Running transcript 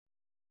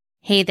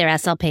Hey there,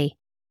 SLP.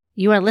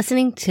 You are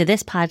listening to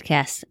this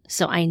podcast,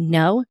 so I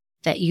know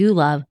that you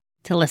love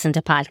to listen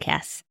to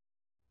podcasts.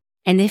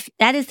 And if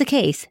that is the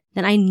case,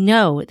 then I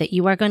know that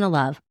you are going to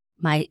love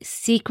my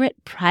secret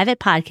private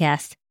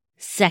podcast,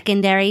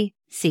 Secondary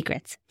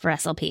Secrets for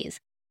SLPs.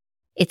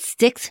 It's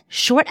 6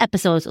 short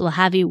episodes that will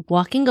have you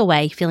walking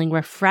away feeling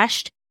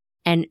refreshed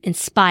and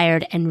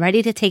inspired and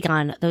ready to take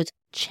on those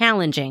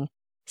challenging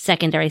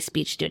secondary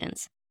speech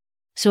students.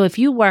 So if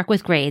you work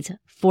with grades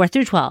 4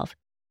 through 12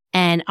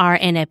 and are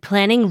in a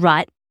planning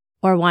rut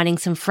or wanting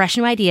some fresh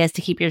new ideas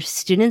to keep your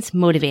students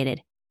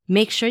motivated,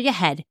 make sure you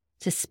head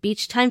to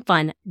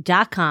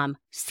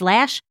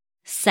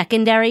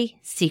speechtimefun.com/secondary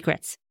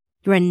secrets.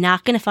 You are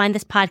not going to find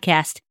this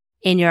podcast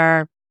in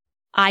your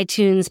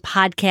iTunes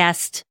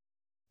podcast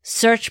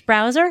search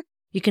browser.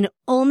 You can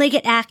only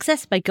get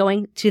access by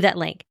going to that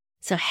link.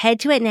 So head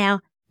to it now.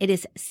 It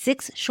is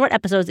 6 short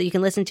episodes that you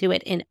can listen to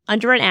it in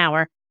under an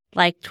hour,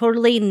 like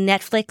totally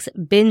Netflix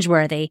binge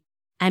worthy.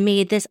 I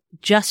made this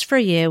just for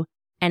you,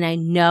 and I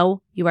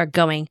know you are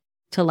going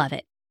to love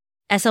it.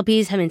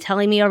 SLPs have been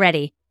telling me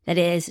already that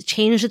it has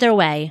changed their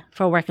way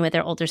for working with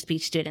their older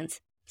speech students.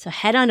 So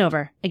head on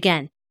over,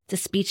 again, to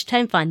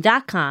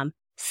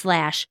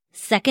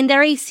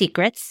speechtimefun.com/secondary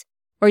secrets,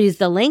 or use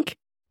the link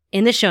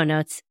in the show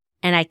notes,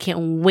 and I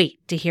can't wait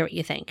to hear what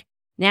you think.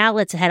 Now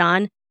let's head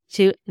on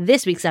to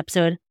this week's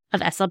episode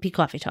of SLP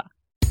Coffee Talk.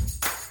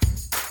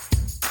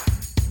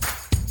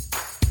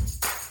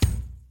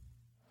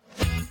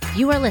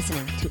 You are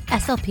listening to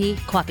SLP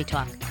Coffee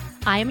Talk.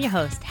 I am your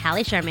host,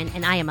 Hallie Sherman,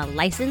 and I am a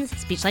licensed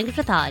speech-language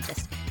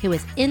pathologist who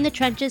is in the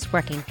trenches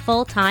working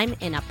full-time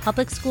in a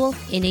public school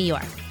in New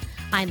York.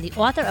 I am the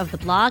author of the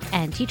blog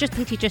and Teachers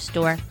Pay Teachers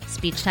store,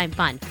 Speech Time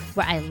Fun,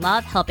 where I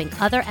love helping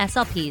other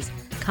SLPs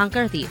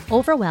conquer the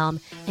overwhelm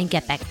and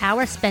get back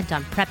hours spent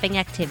on prepping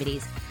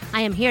activities.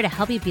 I am here to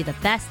help you be the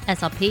best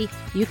SLP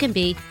you can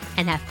be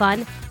and have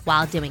fun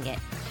while doing it.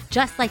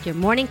 Just like your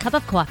morning cup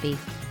of coffee,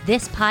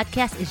 this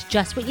podcast is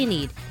just what you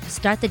need to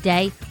start the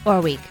day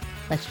or week.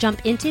 Let's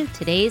jump into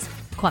today's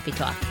Coffee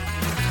Talk.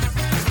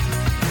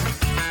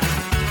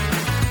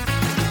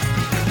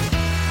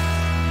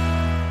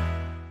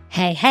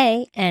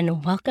 Hey,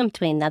 and welcome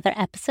to another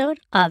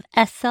episode of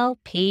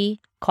SLP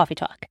Coffee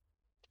Talk.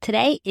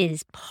 Today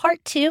is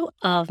part 2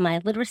 of my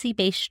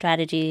literacy-based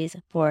strategies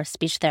for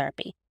speech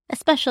therapy,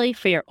 especially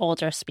for your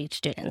older speech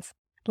students.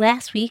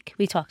 Last week,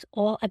 we talked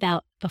all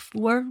about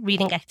before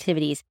reading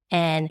activities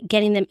and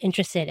getting them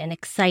interested and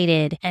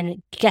excited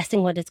and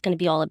guessing what it's going to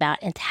be all about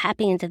and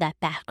tapping into that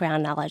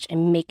background knowledge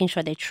and making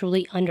sure they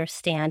truly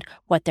understand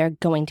what they're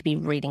going to be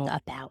reading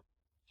about.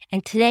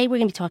 And today, we're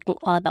going to be talking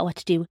all about what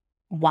to do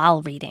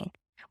while reading.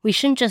 We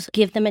shouldn't just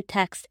give them a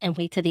text and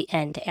wait to the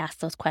end to ask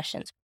those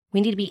questions. We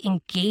need to be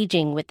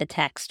engaging with the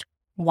text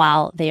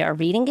while they are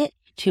reading it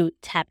to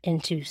tap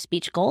into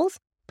speech goals,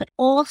 but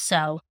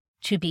also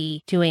to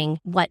be doing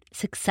what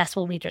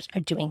successful readers are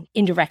doing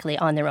indirectly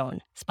on their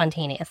own,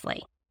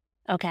 spontaneously.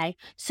 Okay,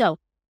 so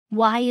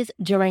why is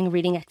during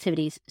reading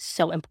activities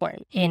so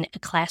important in a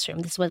classroom?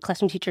 This is what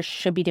classroom teachers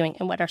should be doing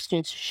and what our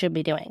students should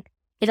be doing.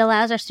 It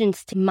allows our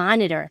students to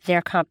monitor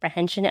their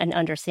comprehension and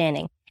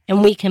understanding,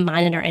 and we can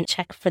monitor and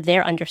check for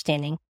their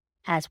understanding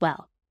as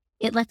well.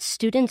 It lets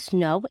students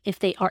know if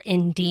they are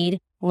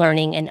indeed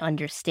learning and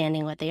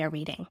understanding what they are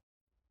reading.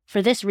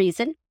 For this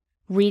reason,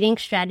 reading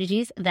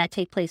strategies that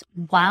take place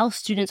while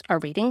students are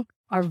reading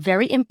are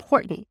very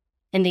important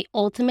in the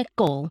ultimate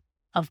goal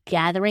of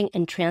gathering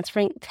and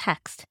transferring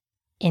text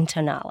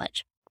into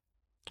knowledge.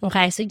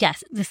 Okay, so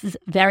yes, this is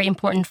very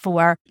important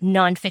for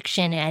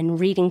nonfiction and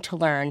reading to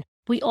learn.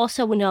 We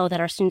also know that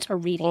our students are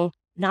reading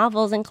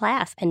novels in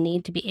class and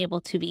need to be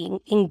able to be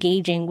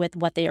engaging with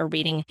what they are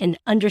reading and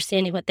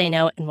understanding what they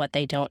know and what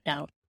they don't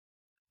know.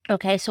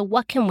 Okay, so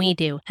what can we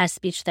do as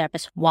speech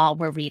therapists while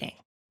we're reading?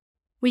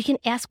 We can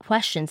ask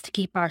questions to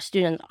keep our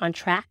students on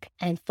track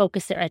and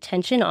focus their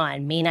attention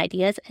on main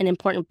ideas and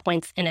important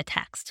points in a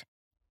text.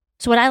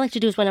 So what I like to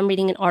do is when I'm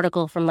reading an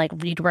article from like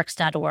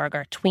readworks.org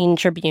or Tween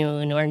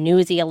Tribune or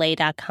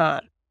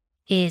newsela.com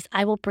is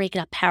I will break it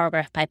up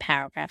paragraph by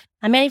paragraph.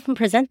 I may even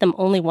present them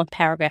only one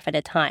paragraph at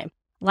a time.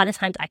 A lot of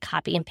times I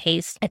copy and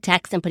paste a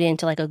text and put it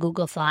into like a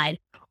Google slide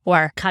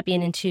or copy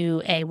it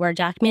into a Word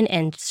document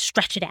and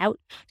stretch it out.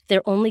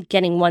 They're only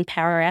getting one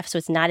paragraph, so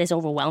it's not as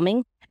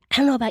overwhelming. I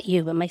don't know about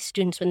you, but my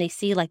students, when they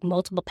see like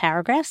multiple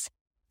paragraphs,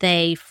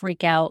 they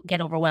freak out, get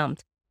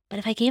overwhelmed. But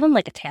if I gave them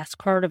like a task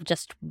card of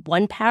just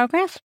one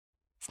paragraph,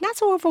 it's not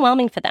so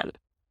overwhelming for them.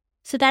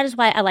 So that is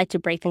why I like to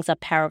break things up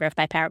paragraph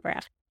by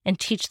paragraph and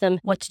teach them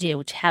what to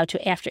do, how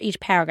to, after each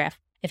paragraph.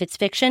 If it's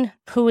fiction,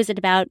 who is it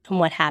about and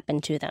what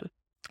happened to them?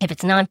 If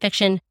it's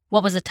nonfiction,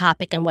 what was the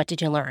topic and what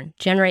did you learn?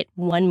 Generate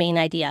one main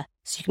idea.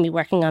 So you can be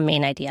working on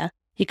main idea.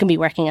 You can be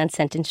working on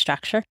sentence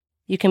structure.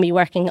 You can be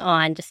working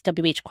on just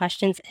WH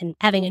questions and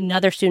having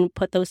another student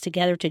put those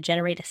together to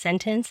generate a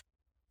sentence.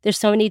 There's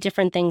so many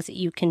different things that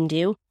you can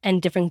do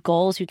and different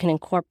goals you can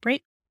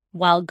incorporate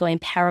while going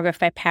paragraph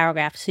by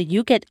paragraph so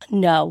you get to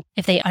know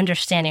if they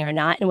understand it or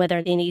not and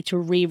whether they need to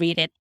reread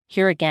it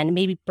Here again,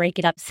 maybe break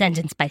it up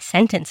sentence by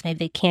sentence. Maybe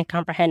they can't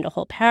comprehend a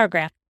whole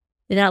paragraph.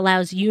 That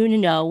allows you to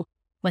know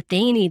what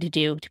they need to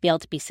do to be able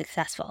to be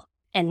successful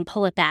and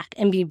pull it back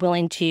and be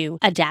willing to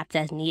adapt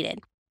as needed.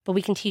 But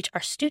we can teach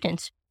our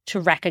students to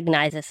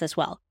recognize this as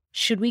well.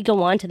 Should we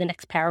go on to the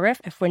next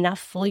paragraph if we're not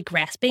fully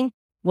grasping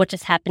what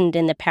just happened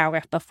in the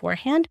paragraph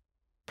beforehand?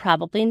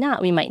 Probably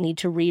not. We might need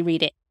to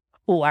reread it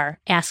or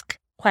ask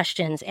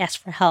questions,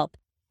 ask for help.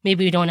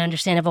 Maybe we don't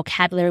understand a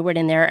vocabulary word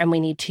in there and we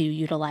need to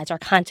utilize our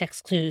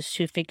context clues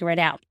to figure it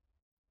out.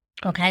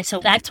 Okay, so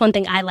that's one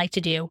thing I like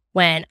to do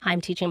when I'm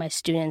teaching my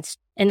students.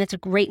 And it's a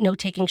great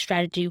note-taking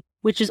strategy,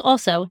 which is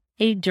also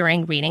a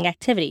during reading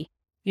activity.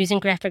 Using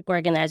graphic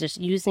organizers,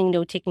 using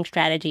note-taking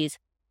strategies.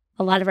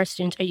 A lot of our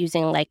students are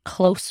using like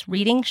close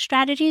reading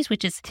strategies,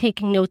 which is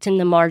taking notes in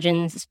the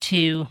margins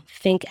to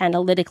think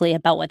analytically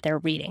about what they're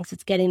reading. So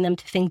it's getting them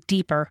to think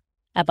deeper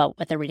about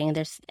what they're reading.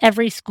 There's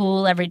every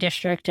school, every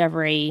district,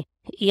 every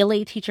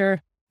ELA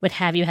teacher, what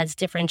have you, has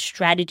different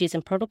strategies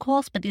and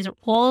protocols, but these are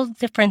all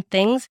different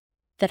things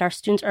that our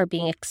students are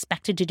being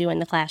expected to do in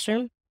the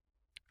classroom.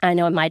 I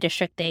know in my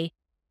district, they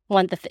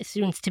want the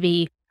students to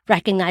be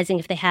recognizing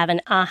if they have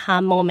an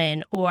aha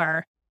moment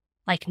or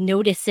like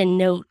notice and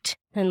note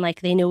and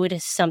like they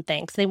notice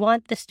something. So they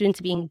want the students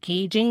to be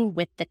engaging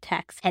with the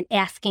text and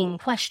asking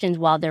questions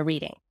while they're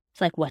reading.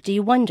 It's like, what do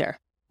you wonder?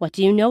 What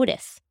do you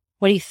notice?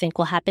 What do you think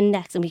will happen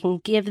next? And we can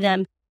give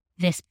them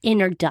this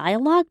inner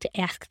dialogue to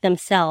ask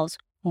themselves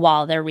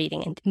while they're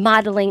reading and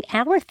modeling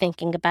our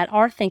thinking about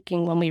our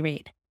thinking when we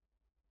read.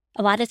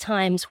 A lot of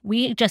times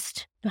we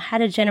just know how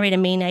to generate a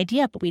main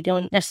idea, but we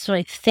don't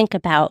necessarily think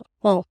about,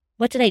 well,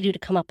 what did I do to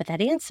come up with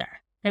that answer?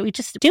 Right? We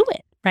just do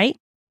it, right?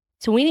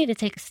 So we need to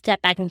take a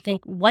step back and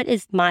think, what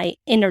is my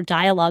inner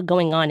dialogue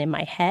going on in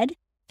my head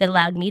that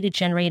allowed me to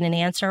generate an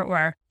answer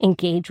or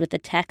engage with the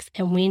text?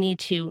 And we need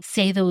to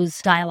say those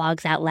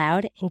dialogues out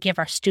loud and give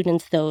our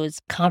students those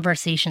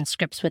conversation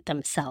scripts with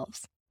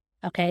themselves.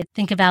 Okay,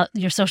 think about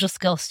your social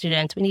skills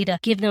students. We need to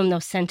give them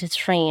those sentence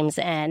frames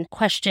and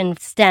question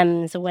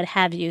stems or what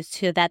have you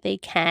so that they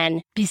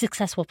can be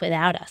successful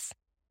without us,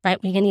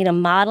 right? We need to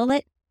model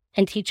it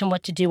and teach them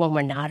what to do when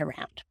we're not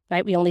around,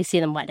 right? We only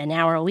see them, an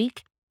hour a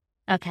week?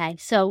 Okay,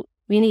 so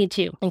we need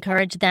to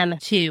encourage them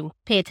to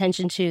pay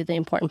attention to the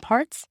important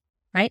parts,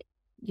 right?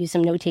 Use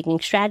some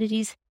note-taking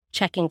strategies,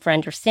 checking for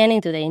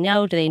understanding. Do they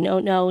know? Do they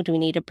not know? Do we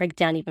need to break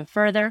down even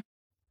further?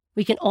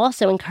 We can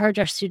also encourage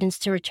our students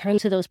to return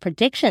to those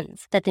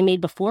predictions that they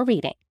made before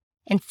reading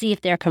and see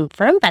if they're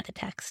confirmed by the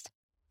text,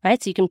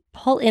 right? So you can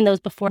pull in those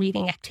before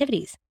reading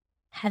activities.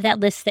 Have that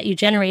list that you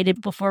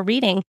generated before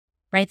reading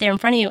right there in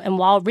front of you. And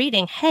while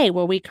reading, hey,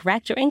 were we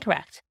correct or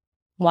incorrect?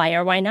 Why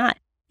or why not?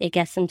 It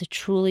gets them to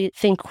truly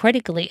think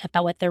critically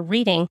about what they're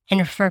reading and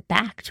refer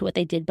back to what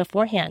they did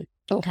beforehand,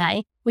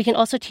 okay? We can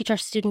also teach our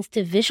students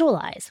to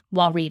visualize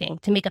while reading,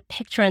 to make a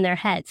picture in their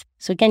heads.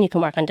 So again, you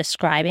can work on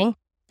describing.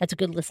 That's a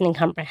good listening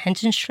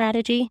comprehension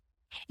strategy.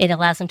 It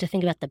allows them to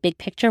think about the big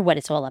picture, what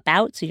it's all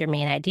about, so your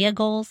main idea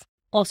goals.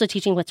 Also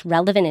teaching what's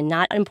relevant and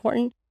not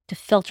important to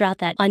filter out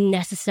that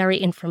unnecessary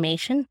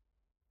information.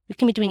 We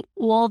can be doing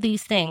all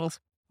these things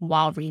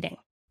while reading.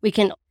 We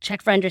can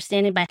check for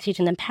understanding by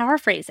teaching them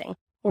paraphrasing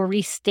or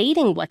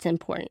restating what's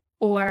important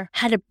or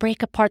how to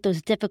break apart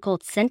those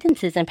difficult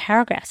sentences and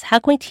paragraphs. How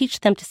can we teach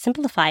them to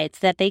simplify it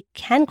so that they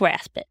can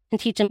grasp it and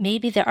teach them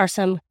maybe there are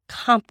some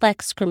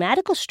complex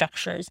grammatical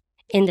structures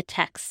in the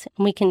text,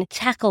 and we can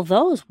tackle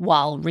those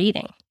while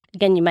reading.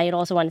 Again, you might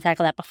also want to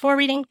tackle that before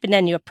reading, but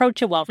then you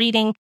approach it while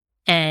reading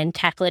and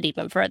tackle it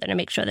even further to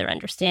make sure they're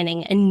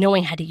understanding and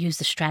knowing how to use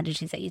the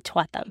strategies that you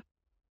taught them.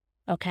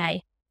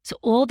 Okay? So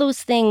all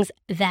those things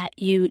that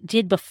you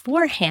did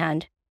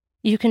beforehand,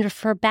 you can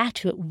refer back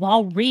to it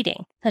while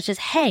reading, such as,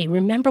 hey,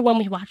 remember when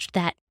we watched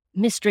that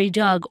Mystery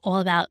Dog all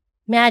about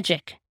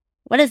magic?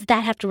 What does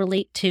that have to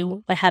relate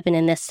to what happened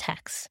in this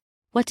text?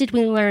 What did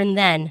we learn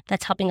then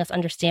that's helping us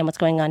understand what's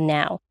going on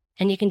now?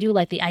 And you can do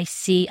like the I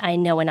see, I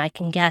know, and I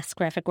can guess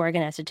graphic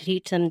organizer to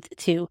teach them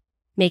to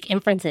make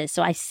inferences.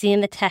 So I see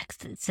in the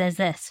text, it says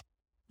this.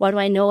 What do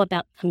I know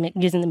about, I'm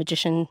using the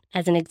magician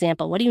as an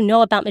example. What do you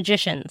know about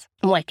magicians?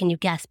 And what can you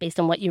guess based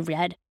on what you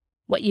read,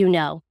 what you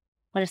know?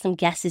 What are some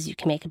guesses you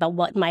can make about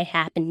what might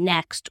happen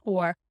next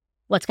or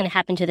what's going to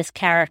happen to this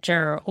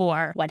character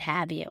or what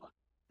have you?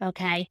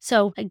 Okay,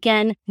 so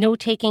again,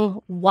 note-taking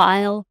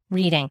while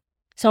reading.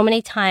 So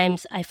many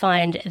times I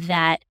find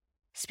that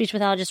speech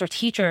pathologists or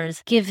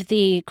teachers give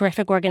the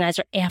graphic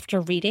organizer after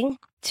reading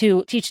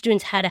to teach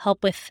students how to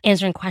help with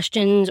answering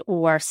questions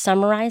or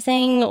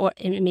summarizing or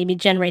maybe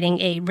generating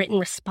a written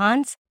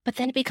response, but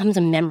then it becomes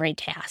a memory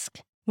task.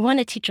 We want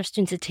to teach our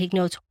students to take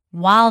notes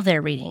while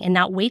they're reading and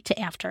not wait to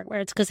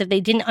afterwards, because if they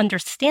didn't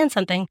understand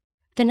something,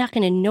 they're not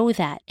going to know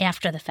that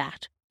after the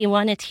fact. You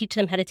want to teach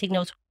them how to take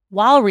notes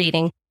while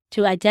reading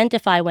to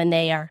identify when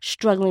they are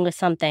struggling with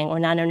something or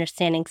not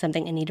understanding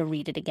something and need to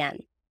read it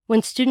again.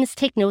 When students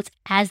take notes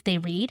as they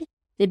read,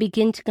 they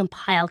begin to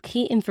compile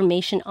key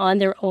information on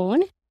their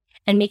own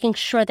and making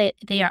sure that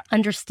they are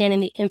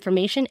understanding the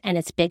information and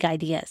its big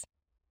ideas.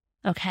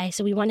 Okay,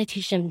 so we want to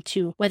teach them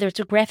to, whether it's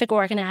a graphic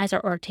organizer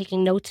or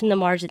taking notes in the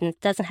margins,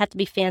 it doesn't have to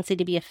be fancy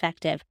to be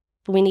effective,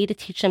 but we need to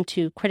teach them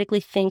to critically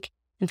think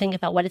and think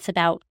about what it's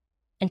about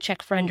and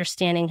check for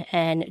understanding.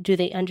 And do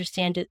they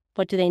understand it?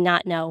 What do they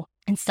not know?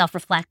 And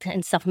self-reflect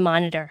and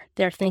self-monitor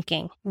their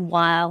thinking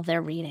while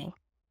they're reading.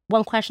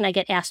 One question I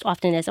get asked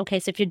often is, okay,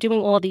 so if you're doing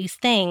all these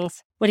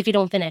things, what if you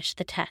don't finish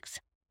the text?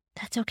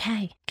 That's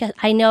okay. Because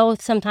I know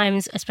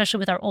sometimes, especially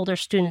with our older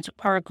students,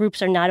 our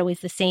groups are not always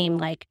the same.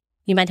 Like,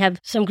 you might have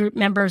some group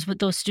members with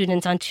those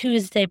students on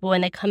Tuesday, but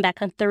when they come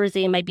back on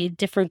Thursday, it might be a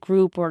different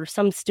group, or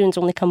some students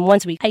only come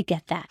once a week. I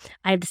get that.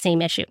 I have the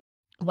same issue.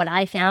 What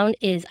I found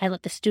is I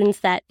let the students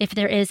that if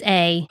there is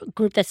a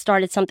group that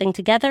started something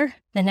together,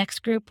 the next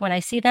group, when I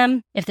see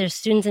them, if there's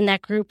students in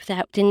that group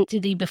that didn't do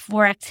the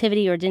before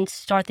activity or didn't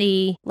start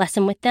the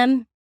lesson with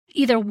them,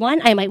 either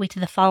one, I might wait to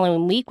the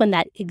following week when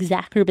that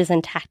exact group is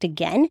intact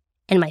again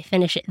and might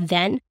finish it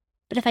then.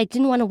 But if I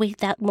didn't want to wait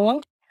that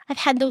long, I've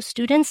had those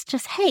students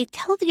just, hey,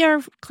 tell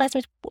your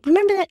classmates,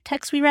 remember that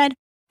text we read?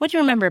 What do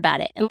you remember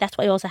about it? And that's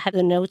why I also have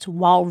the notes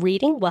while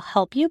reading will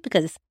help you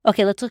because,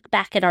 okay, let's look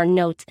back at our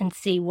notes and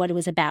see what it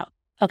was about.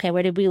 Okay,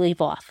 where did we leave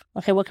off?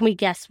 Okay, what can we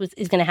guess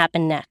is going to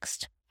happen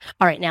next?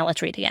 All right, now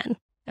let's read again.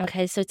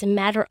 Okay, so it's a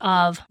matter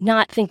of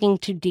not thinking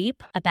too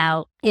deep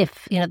about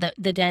if,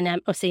 the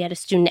dynamic, say you had a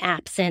student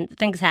absent,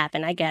 things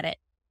happen, I get it,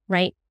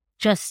 right?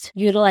 Just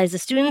utilize the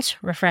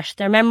students, refresh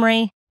their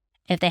memory.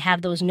 If they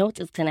have those notes,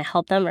 it's going to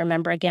help them.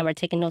 Remember, again, we're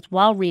taking notes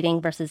while reading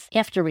versus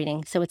after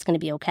reading, so it's going to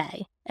be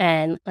okay.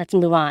 And let's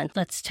move on.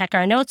 Let's check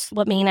our notes.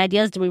 What main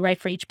ideas do we write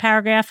for each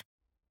paragraph?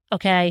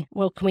 Okay,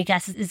 what can we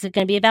guess is it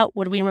going to be about?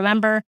 What do we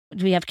remember?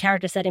 Do we have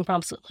character setting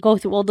prompts? Go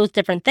through all those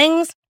different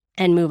things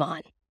and move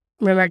on.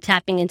 Remember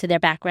tapping into their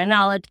background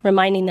knowledge,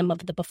 reminding them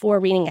of the before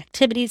reading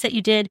activities that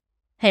you did.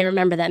 Hey,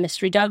 remember that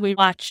Mystery Dog we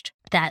watched,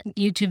 that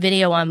YouTube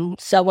video on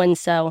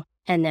so-and-so,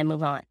 and then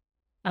move on.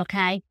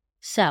 Okay,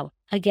 so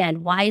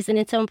again, why isn't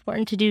it so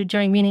important to do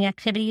during reading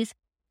activities?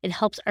 It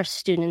helps our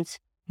students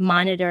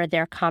monitor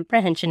their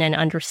comprehension and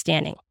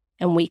understanding,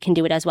 and we can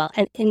do it as well.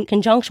 And in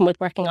conjunction with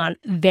working on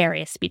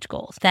various speech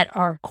goals that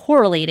are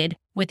correlated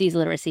with these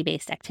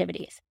literacy-based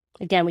activities.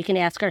 Again, we can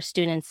ask our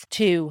students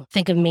to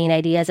think of main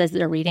ideas as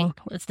they're reading.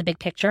 What's the big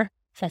picture?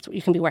 So that's what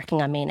you can be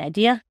working on, main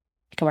idea.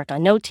 You can work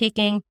on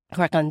note-taking, you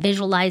can work on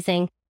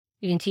visualizing.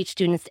 You can teach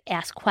students to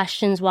ask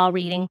questions while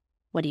reading.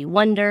 What do you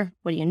wonder?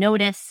 What do you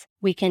notice?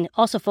 We can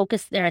also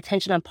focus their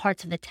attention on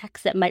parts of the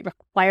text that might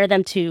require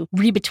them to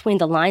read between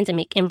the lines and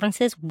make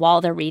inferences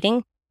while they're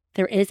reading.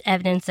 There is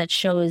evidence that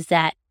shows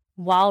that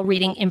while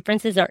reading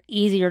inferences are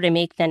easier to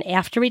make than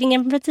after reading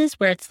inferences,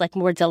 where it's like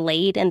more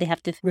delayed and they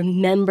have to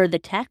remember the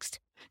text.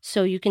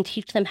 So you can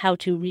teach them how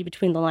to read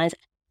between the lines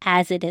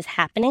as it is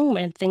happening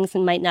when things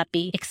might not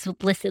be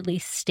explicitly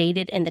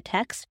stated in the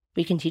text.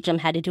 We can teach them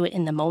how to do it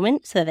in the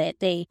moment so that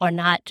they are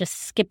not just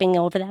skipping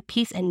over that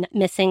piece and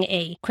missing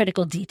a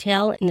critical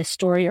detail in the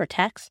story or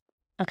text.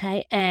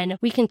 Okay, and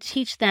we can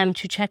teach them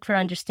to check for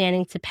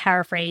understanding, to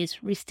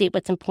paraphrase, restate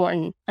what's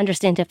important,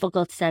 understand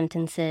difficult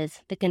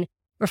sentences. They can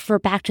refer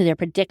back to their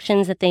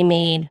predictions that they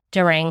made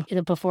during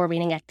the before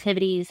reading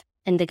activities,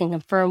 and they can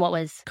confirm what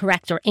was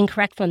correct or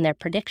incorrect from their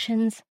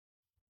predictions.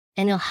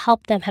 And it'll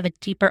help them have a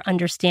deeper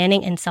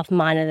understanding and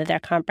self-monitor their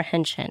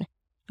comprehension.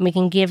 And we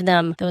can give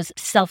them those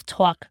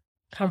self-talk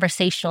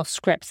conversational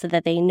scripts so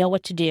that they know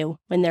what to do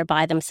when they're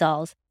by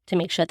themselves to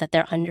make sure that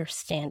they're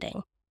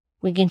understanding.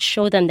 We can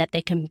show them that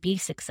they can be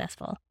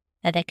successful,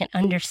 that they can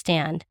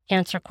understand,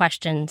 answer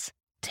questions,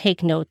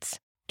 take notes,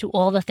 do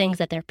all the things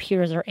that their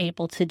peers are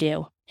able to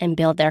do and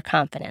build their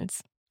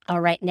confidence.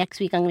 All right, next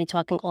week I'm going to be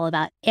talking all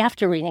about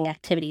after reading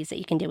activities that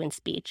you can do in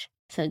speech.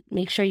 So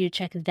make sure you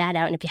check that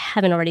out. And if you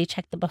haven't already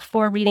checked the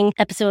before reading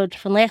episode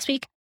from last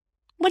week,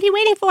 what are you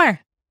waiting for?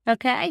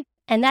 Okay.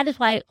 And that is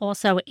why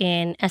also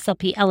in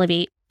SLP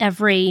Elevate,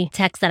 every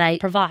text that I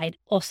provide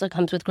also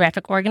comes with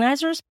graphic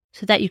organizers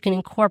so that you can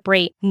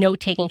incorporate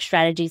note-taking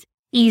strategies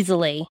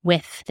easily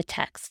with the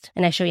text.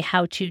 And I show you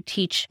how to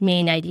teach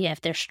main idea if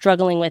they're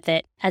struggling with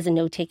it as a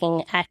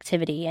note-taking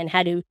activity, and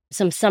how to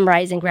some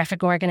summarizing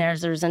graphic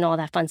organizers and all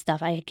that fun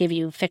stuff. I give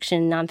you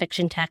fiction,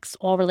 nonfiction texts,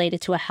 all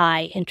related to a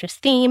high interest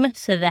theme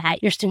so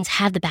that your students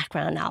have the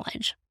background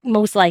knowledge,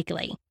 most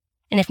likely.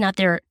 And if not,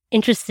 they're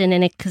interested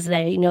in it because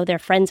they know their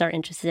friends are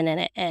interested in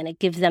it, and it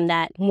gives them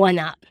that one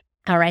up.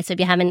 All right, so if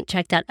you haven't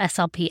checked out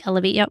SLP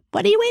Elevate yet,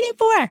 what are you waiting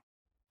for?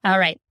 All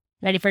right,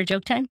 ready for a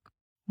joke time?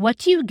 What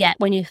do you get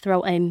when you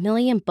throw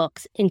 1,000,000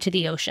 books into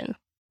the ocean?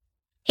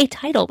 A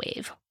tidal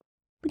wave.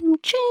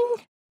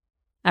 Ching.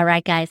 All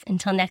right, guys,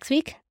 until next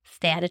week,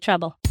 stay out of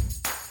trouble.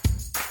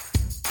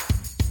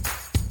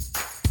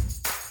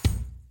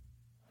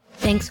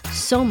 Thanks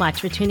so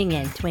much for tuning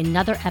in to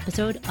another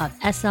episode of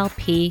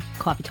SLP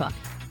Coffee Talk.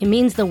 It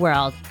means the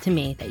world to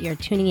me that you're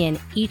tuning in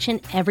each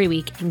and every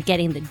week and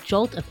getting the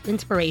jolt of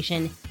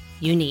inspiration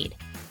you need.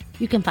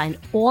 You can find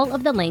all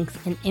of the links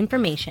and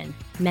information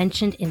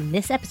mentioned in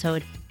this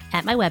episode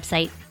at my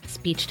website,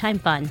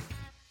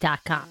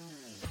 speechtimefun.com.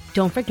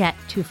 Don't forget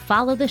to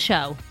follow the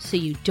show so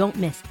you don't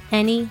miss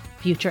any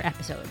future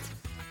episodes.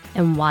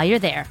 And while you're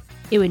there,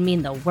 It would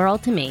mean the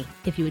world to me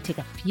if you would take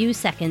a few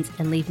seconds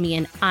and leave me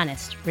an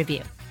honest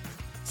review.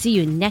 See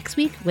you next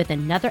week with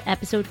another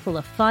episode full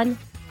of fun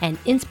and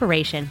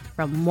inspiration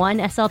from one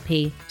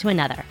SLP to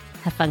another.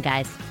 Have fun,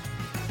 guys.